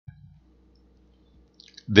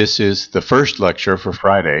This is the first lecture for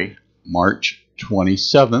Friday, March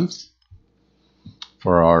 27th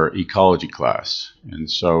for our ecology class. And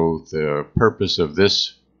so the purpose of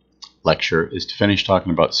this lecture is to finish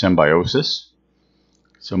talking about symbiosis,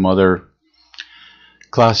 some other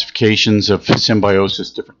classifications of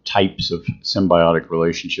symbiosis, different types of symbiotic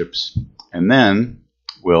relationships, and then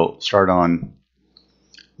we'll start on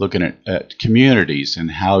looking at communities and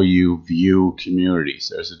how you view communities.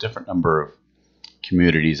 There's a different number of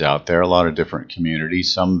communities out there, a lot of different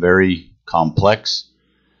communities, some very complex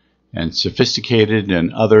and sophisticated,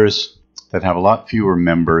 and others that have a lot fewer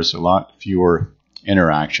members, a lot fewer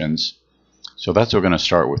interactions. So that's what we're going to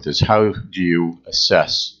start with, is how do you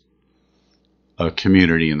assess a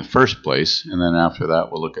community in the first place, and then after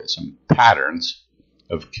that we'll look at some patterns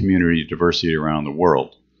of community diversity around the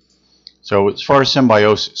world. So as far as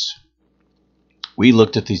symbiosis, we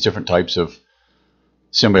looked at these different types of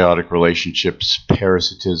symbiotic relationships,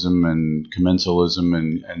 parasitism and commensalism,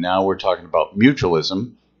 and now we're talking about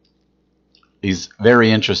mutualism, these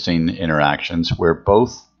very interesting interactions where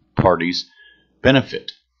both parties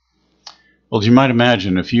benefit. Well, as you might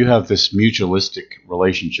imagine, if you have this mutualistic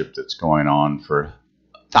relationship that's going on for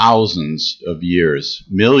thousands of years,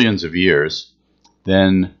 millions of years,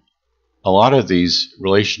 then a lot of these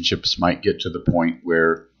relationships might get to the point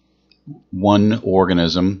where one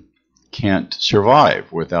organism can't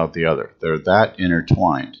survive without the other. They're that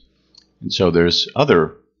intertwined. And so there's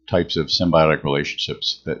other types of symbiotic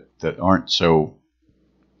relationships that aren't so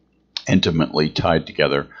intimately tied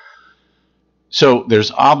together. So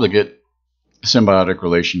there's obligate symbiotic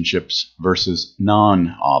relationships versus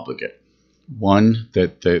non-obligate. One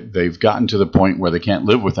that they've gotten to the point where they can't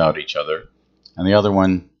live without each other, and the other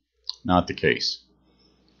one, not the case.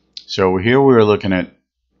 So here we're looking at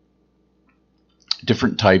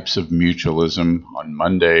different types of mutualism. On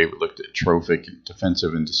Monday, we looked at trophic,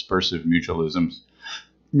 defensive, and dispersive mutualisms,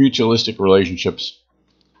 mutualistic relationships.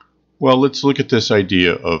 Well, let's look at this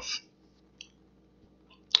idea of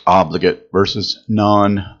obligate versus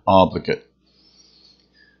non-obligate.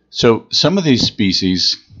 So some of these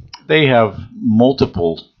species, they have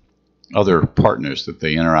multiple other partners that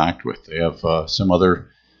they interact with. They have some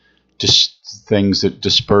other things that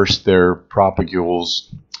disperse their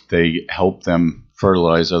propagules. They help them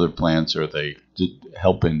fertilize other plants, or they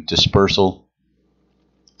help in dispersal,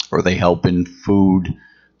 or they help in food,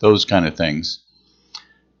 those kind of things.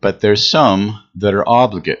 But there's some that are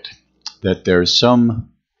obligate, that there's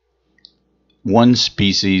one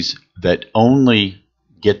species that only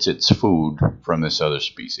gets its food from this other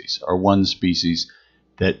species, or one species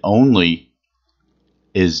that only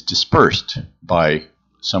is dispersed by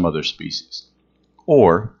some other species.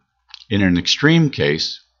 Or, in an extreme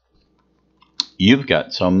case, you've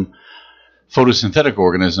got some photosynthetic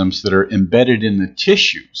organisms that are embedded in the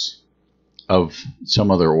tissues of some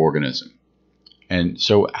other organism. And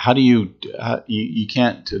so how do you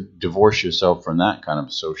can't divorce yourself from that kind of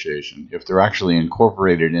association if they're actually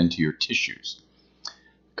incorporated into your tissues.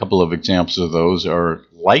 A couple of examples of those are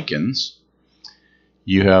lichens.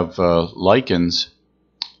 You have lichens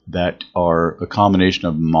that are a combination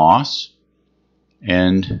of moss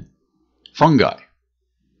and fungi.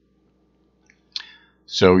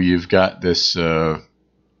 So you've got this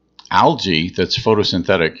algae that's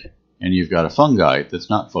photosynthetic, and you've got a fungi that's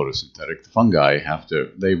not photosynthetic. The fungi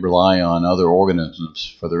they rely on other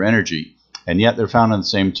organisms for their energy, and yet they're found in the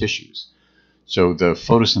same tissues. So the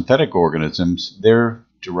photosynthetic organisms, they're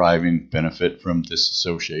deriving benefit from this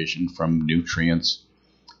association, from nutrients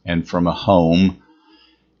and from a home.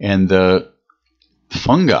 And the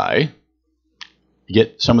fungi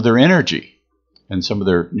get some of their energy and some of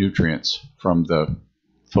their nutrients from the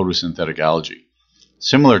photosynthetic algae.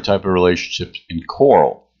 Similar type of relationships in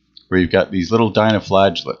coral, where you've got these little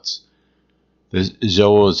dinoflagellates, the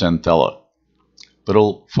zooxanthella,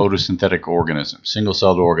 little photosynthetic organisms,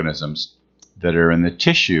 single-celled organisms that are in the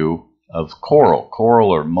tissue of coral.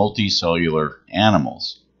 Coral are multicellular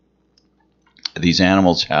animals. These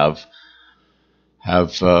animals have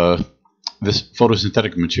this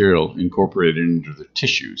photosynthetic material incorporated into the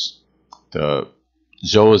tissues. The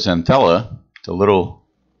zooxanthella, the little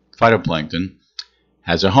phytoplankton,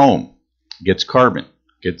 has a home, gets carbon,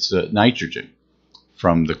 gets nitrogen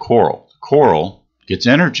from the coral. The coral gets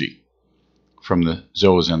energy from the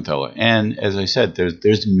zooxanthella. And as I said,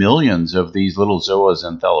 there's millions of these little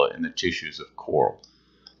zooxanthella in the tissues of coral.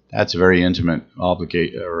 That's a very intimate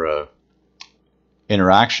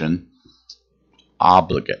interaction,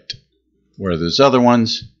 obligate. Where there's other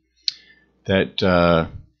ones that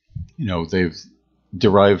they've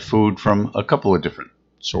derived food from a couple of different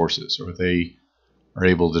sources, or they are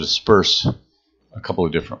able to disperse a couple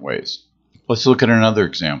of different ways. Let's look at another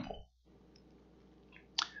example.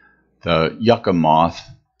 The yucca moth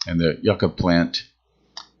and the yucca plant.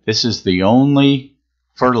 This is the only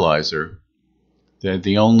fertilizer,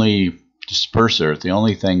 the only disperser, the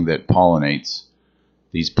only thing that pollinates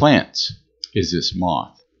these plants is this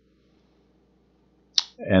moth.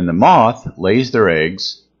 And the moth lays their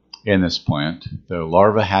eggs in this plant. The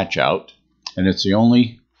larvae hatch out, and it's the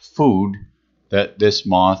only food that this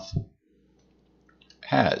moth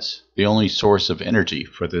has. The only source of energy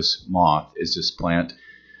for this moth is this plant.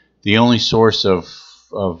 The only source of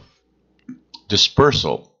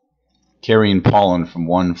dispersal, carrying pollen from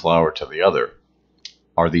one flower to the other,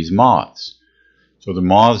 are these moths. So the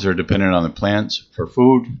moths are dependent on the plants for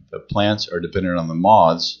food. The plants are dependent on the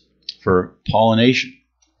moths for pollination.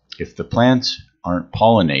 If the plants aren't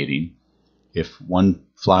pollinating, if one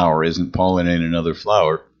flower isn't pollinating another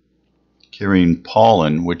flower, carrying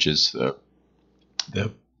pollen, which is the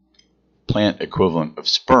plant equivalent of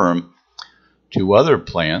sperm, to other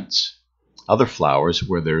plants, other flowers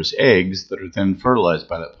where there's eggs that are then fertilized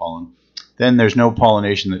by that pollen, then there's no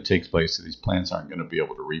pollination that takes place, so these plants aren't going to be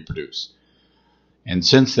able to reproduce. And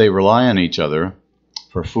since they rely on each other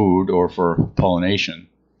for food or for pollination,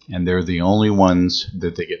 and they're the only ones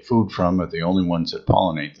that they get food from, or the only ones that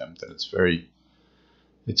pollinate them, then it's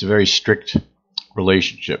a very strict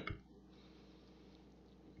relationship.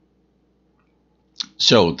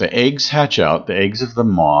 So the eggs hatch out, the eggs of the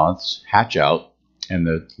moths hatch out, and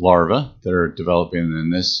the larvae that are developing in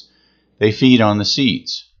this, they feed on the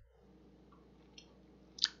seeds.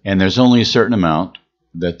 And there's only a certain amount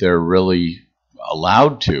that they're really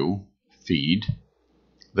allowed to feed.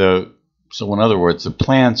 So in other words, the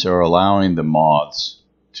plants are allowing the moths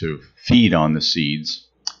to feed on the seeds.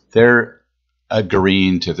 They're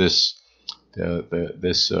agreeing to this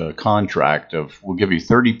contract of, we'll give you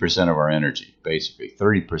 30% of our energy, basically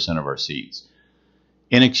 30% of our seeds,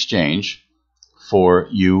 in exchange for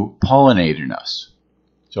you pollinating us.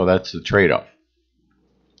 So that's the trade-off.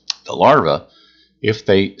 The larvae, if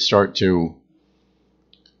they start to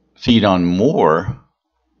feed on more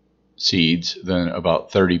seeds than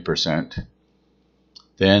about 30%,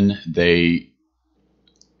 then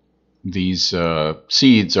these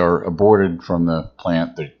seeds are aborted from the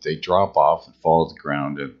plant. They drop off and fall to the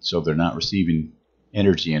ground, and so they're not receiving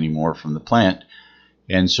energy anymore from the plant.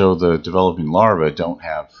 And so the developing larvae don't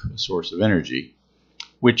have a source of energy,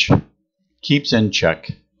 which keeps in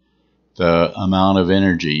check the amount of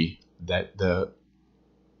energy that the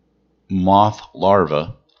moth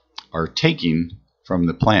larvae are taking from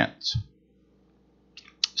the plants.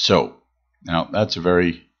 So now that's a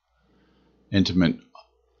very intimate,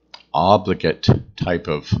 obligate type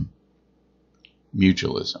of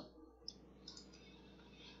mutualism.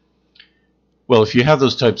 Well, if you have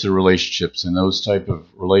those types of relationships, and those type of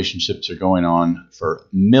relationships are going on for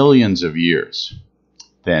millions of years,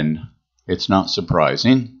 then it's not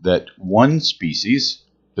surprising that one species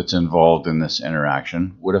that's involved in this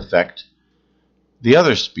interaction would affect the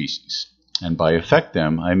other species. And by affect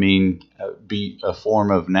them, I mean be a form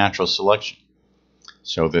of natural selection,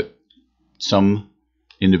 so that some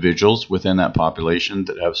individuals within that population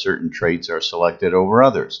that have certain traits are selected over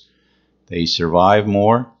others. They survive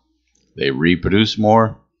more, they reproduce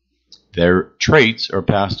more, their traits are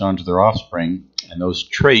passed on to their offspring, and those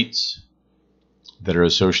traits that are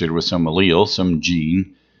associated with some allele, some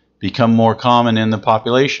gene, become more common in the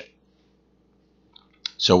population.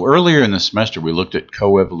 So earlier in the semester we looked at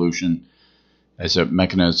coevolution as a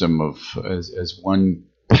mechanism of, as one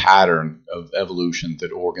pattern of evolution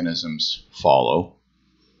that organisms follow.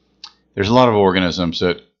 There's a lot of organisms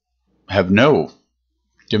that have no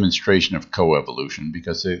demonstration of coevolution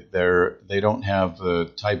because they don't have the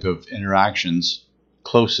type of interactions,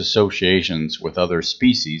 close associations with other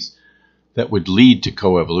species that would lead to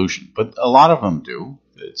coevolution. But a lot of them do.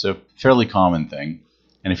 It's a fairly common thing.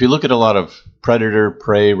 And if you look at a lot of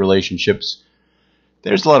predator-prey relationships,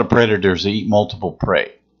 there's a lot of predators that eat multiple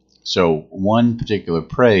prey. So one particular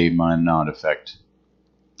prey might not affect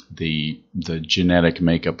the genetic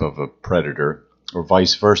makeup of a predator, or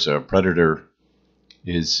vice versa. A predator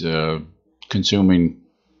is consuming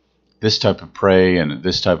this type of prey, and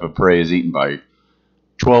this type of prey is eaten by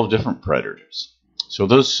 12 different predators. So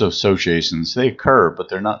those associations, they occur, but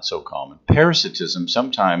they're not so common. Parasitism,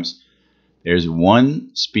 sometimes there's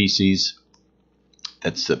one species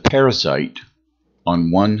that's the parasite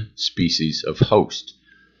on one species of host.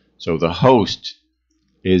 So the host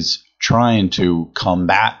is trying to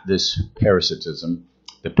combat this parasitism.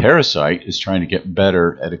 The parasite is trying to get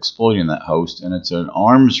better at exploiting that host, and it's an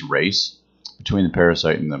arms race between the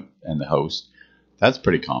parasite and the host. That's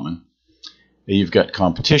pretty common. You've got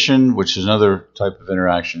competition, which is another type of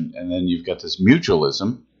interaction, and then you've got this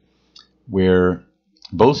mutualism, where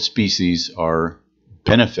both species are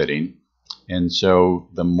benefiting, and so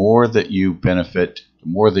the more that you benefit, the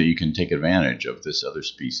more that you can take advantage of this other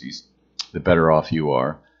species, the better off you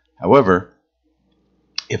are. However,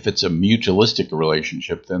 if it's a mutualistic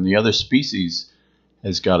relationship, then the other species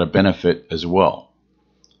has got a benefit as well.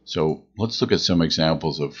 So let's look at some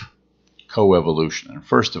examples of coevolution. And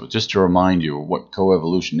first of all, just to remind you of what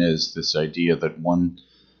coevolution is, this idea that one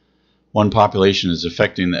population is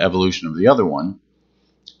affecting the evolution of the other one.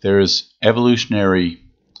 There's evolutionary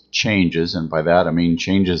changes, and by that I mean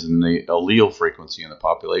changes in the allele frequency in the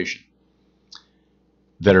population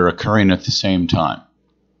that are occurring at the same time.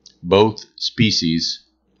 Both species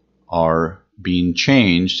are being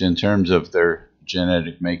changed in terms of their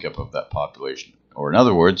genetic makeup of that population. Or in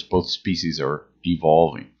other words, both species are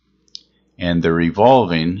evolving. And they're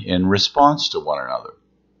evolving in response to one another.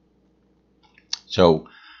 So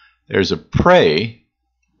there's a prey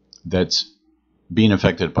that's being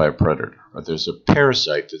affected by a predator, or there's a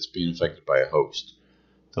parasite that's being affected by a host.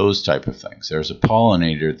 Those type of things. There's a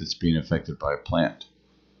pollinator that's being affected by a plant.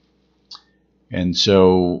 And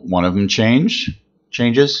so one of them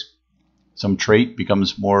changes. Some trait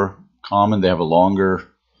becomes more common. They have a longer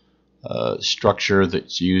structure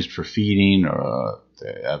that's used for feeding, or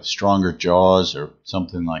they have stronger jaws or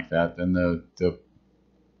something like that. Then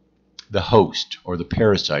the host or the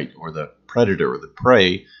parasite or the predator or the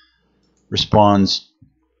prey responds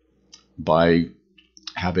by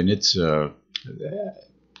having its a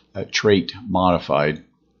trait modified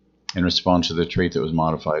in response to the trait that was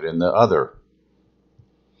modified in the other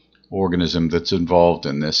organism that's involved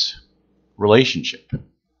in this relationship.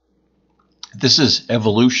 This is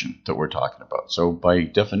evolution that we're talking about. So by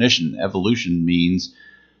definition, evolution means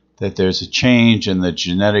that there's a change in the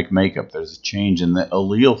genetic makeup, there's a change in the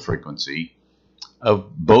allele frequency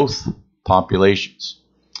of both populations.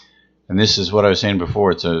 And this is what I was saying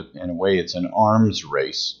before. In a way, it's an arms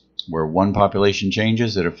race where one population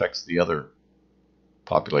changes, it affects the other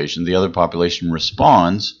population. The other population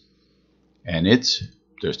responds, and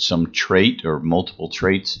there's some trait or multiple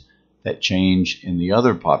traits that change in the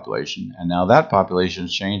other population, and now that population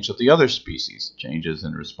has changed, so the other species changes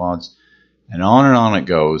in response, and on it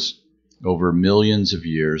goes over millions of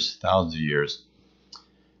years, thousands of years.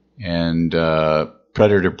 And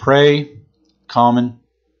predator-prey, common.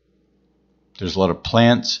 There's a lot of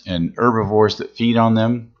plants and herbivores that feed on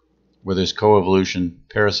them, where there's coevolution.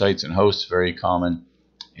 Parasites and hosts, very common,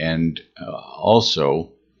 and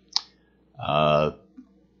also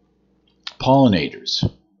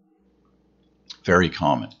pollinators. Very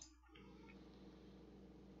common.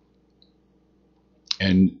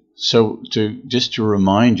 And so just to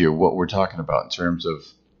remind you what we're talking about in terms of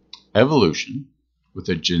evolution with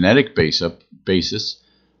a genetic basis,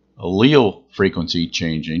 allele frequency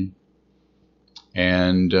changing,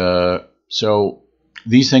 and so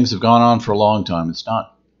these things have gone on for a long time. It's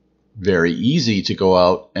not very easy to go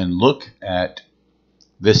out and look at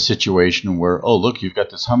this situation where, oh, look, you've got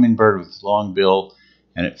this hummingbird with this long bill,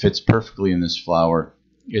 and it fits perfectly in this flower.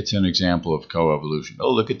 It's an example of coevolution.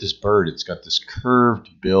 Oh, look at this bird. It's got this curved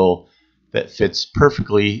bill that fits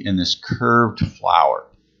perfectly in this curved flower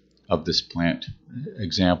of this plant.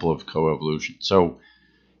 Example of coevolution. So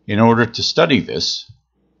in order to study this,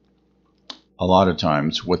 a lot of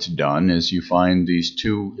times what's done is you find these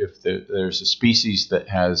two, if there's a species that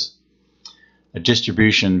has a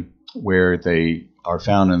distribution where they are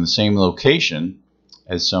found in the same location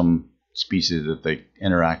as some species that they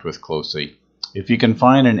interact with closely. If you can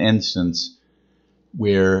find an instance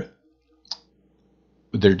where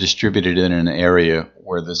they're distributed in an area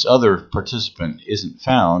where this other participant isn't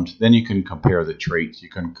found, then you can compare the traits. You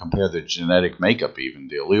can compare the genetic makeup, even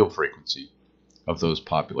the allele frequency of those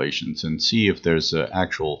populations, and see if there's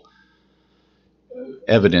actual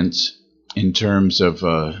evidence in terms of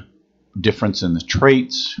difference in the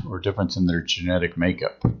traits or difference in their genetic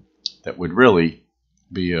makeup that would really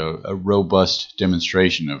be a robust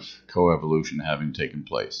demonstration of coevolution having taken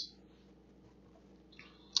place.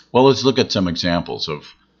 Well, let's look at some examples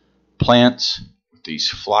of plants with these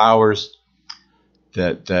flowers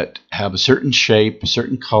that have a certain shape, a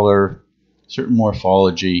certain color, certain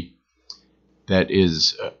morphology that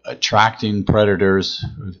is attracting predators,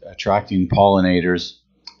 attracting pollinators.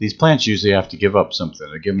 These plants usually have to give up something.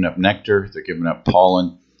 They're giving up nectar, they're giving up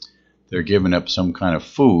pollen, they're giving up some kind of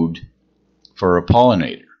food for a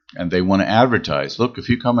pollinator, and they want to advertise, look, if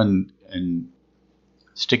you come and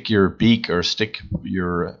stick your beak or stick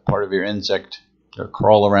your part of your insect or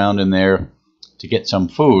crawl around in there to get some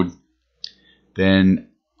food, then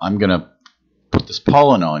I'm going to this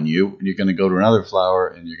pollen on you, and you're going to go to another flower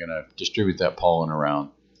and you're going to distribute that pollen around.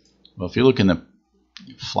 Well, if you look in the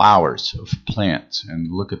flowers of plants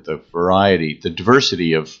and look at the variety, the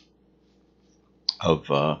diversity of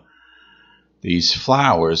these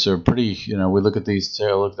flowers are pretty, we look at these and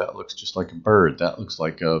say, oh, look, that looks just like a bird. That looks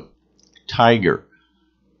like a tiger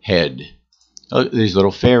head. Look, these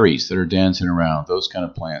little fairies that are dancing around, those kind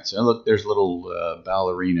of plants. And look, there's little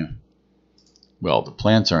ballerina. Well, the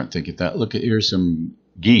plants aren't thinking that. Look, here's some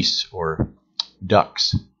geese or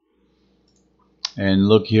ducks. And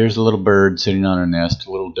look, here's a little bird sitting on a nest,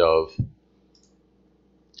 a little dove.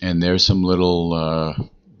 And there's some little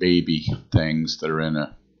baby things that are in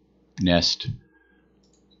a nest,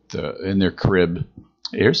 in their crib.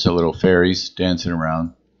 Here's some little fairies dancing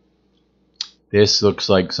around. This looks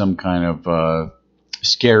like some kind of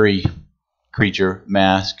scary creature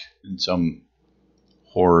mask in some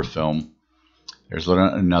horror film. There's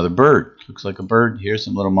another bird. Looks like a bird. Here's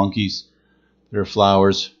some little monkeys. There are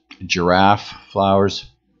flowers. Giraffe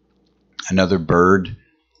flowers. Another bird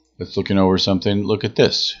that's looking over something. Look at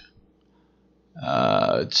this.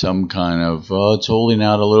 It's some kind of, it's holding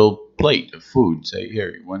out a little plate of food. Say,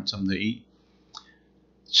 here, you want something to eat?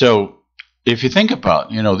 So, if you think about,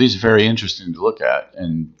 these are very interesting to look at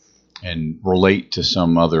and relate to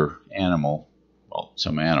some other animal. Well,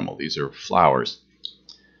 some animal. These are flowers.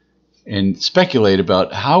 And speculate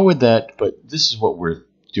about how would that, but this is what we're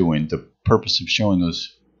doing. The purpose of showing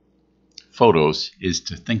those photos is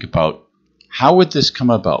to think about how would this come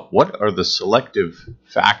about? What are the selective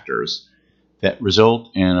factors that result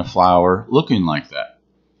in a flower looking like that?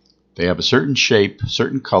 They have a certain shape,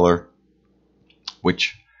 certain color,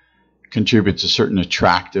 which contributes a certain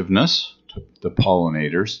attractiveness to the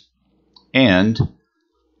pollinators, and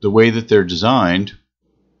the way that they're designed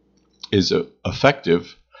is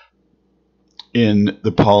effective in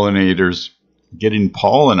the pollinators getting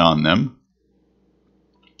pollen on them,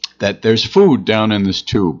 that there's food down in this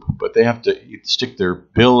tube, but they have to stick their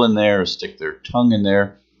bill in there, or stick their tongue in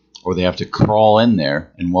there, or they have to crawl in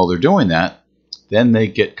there, and while they're doing that, then they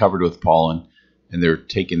get covered with pollen, and they're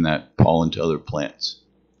taking that pollen to other plants,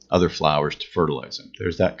 other flowers to fertilize them.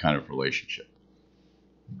 There's that kind of relationship.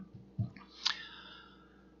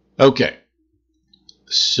 Okay,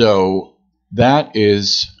 so that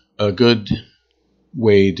is a good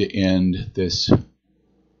way to end this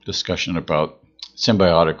discussion about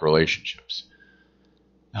symbiotic relationships.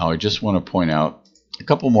 Now, I just want to point out a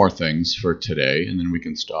couple more things for today, and then we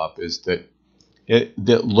can stop, is that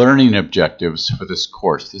the learning objectives for this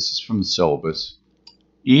course, this is from the syllabus,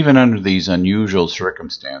 even under these unusual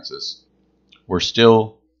circumstances, we're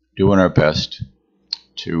still doing our best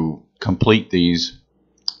to complete these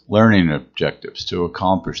learning objectives, to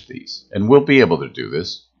accomplish these. And we'll be able to do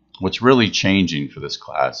this. What's really changing for this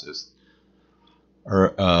class is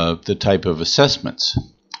the type of assessments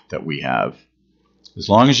that we have. As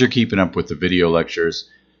long as you're keeping up with the video lectures,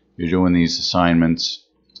 you're doing these assignments,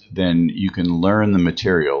 then you can learn the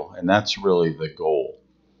material, and that's really the goal,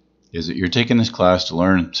 is that you're taking this class to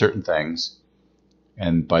learn certain things,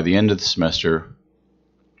 and by the end of the semester,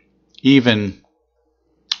 even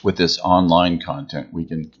with this online content, we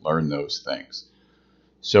can learn those things.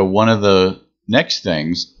 So one of the next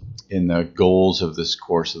things in the goals of this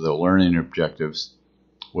course, of the learning objectives,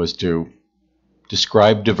 was to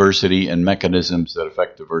describe diversity and mechanisms that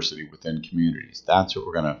affect diversity within communities. That's what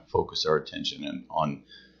we're going to focus our attention on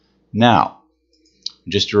now.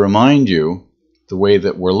 Just to remind you, the way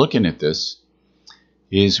that we're looking at this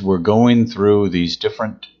is we're going through these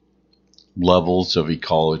different levels of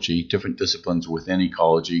ecology, different disciplines within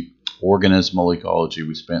ecology. Organismal ecology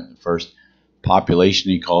we spent the first,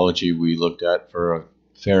 population ecology we looked at for a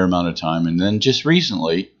fair amount of time, and then just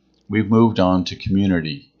recently we've moved on to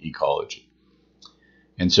community ecology.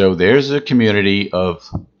 And so there's a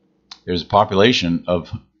population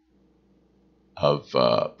of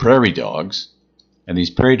prairie dogs, and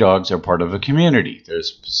these prairie dogs are part of a community.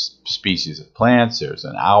 There's species of plants, there's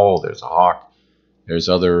an owl, there's a hawk, there's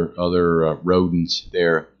other rodents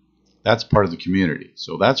there. That's part of the community.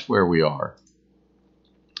 So that's where we are.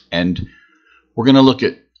 And we're going to look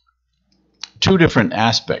at two different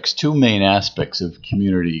aspects, two main aspects of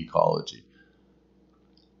community ecology.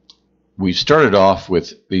 We've started off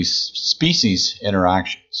with these species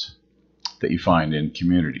interactions that you find in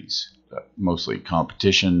communities, mostly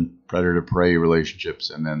competition, predator-prey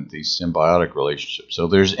relationships, and then these symbiotic relationships. So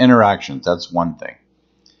there's interactions, that's one thing.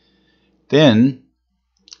 Then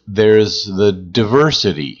there's the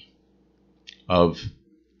diversity of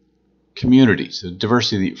communities, the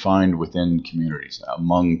diversity that you find within communities,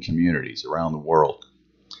 among communities around the world.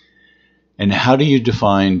 And how do you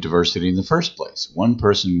define diversity in the first place? One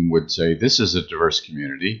person would say, this is a diverse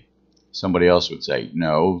community. Somebody else would say,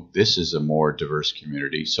 no, this is a more diverse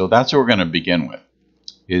community. So that's what we're going to begin with,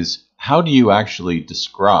 is how do you actually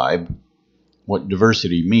describe what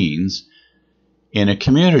diversity means in a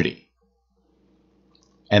community?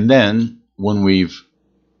 And then when we've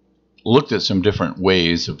looked at some different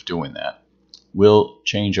ways of doing that, we'll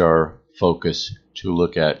change our focus to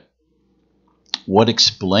look at what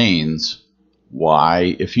explains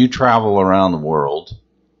why, if you travel around the world,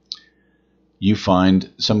 you find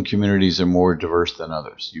some communities are more diverse than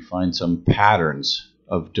others. You find some patterns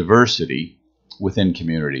of diversity within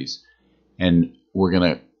communities. And we're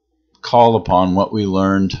going to call upon what we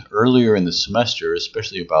learned earlier in the semester,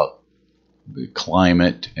 especially about the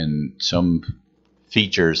climate and some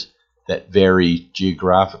features that vary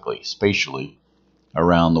geographically, spatially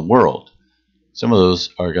around the world. Some of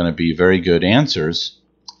those are going to be very good answers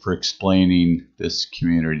for explaining this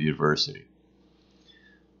community diversity.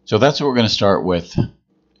 So that's what we're going to start with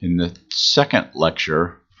in the second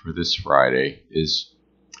lecture for this Friday, is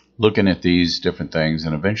looking at these different things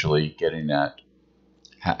and eventually getting at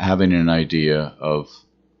having an idea of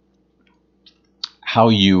how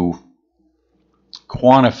you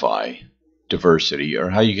quantify diversity, or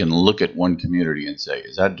how you can look at one community and say,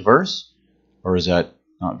 is that diverse or is that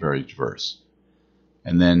not very diverse?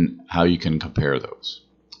 And then how you can compare those.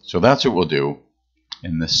 So that's what we'll do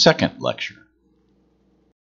in the second lecture.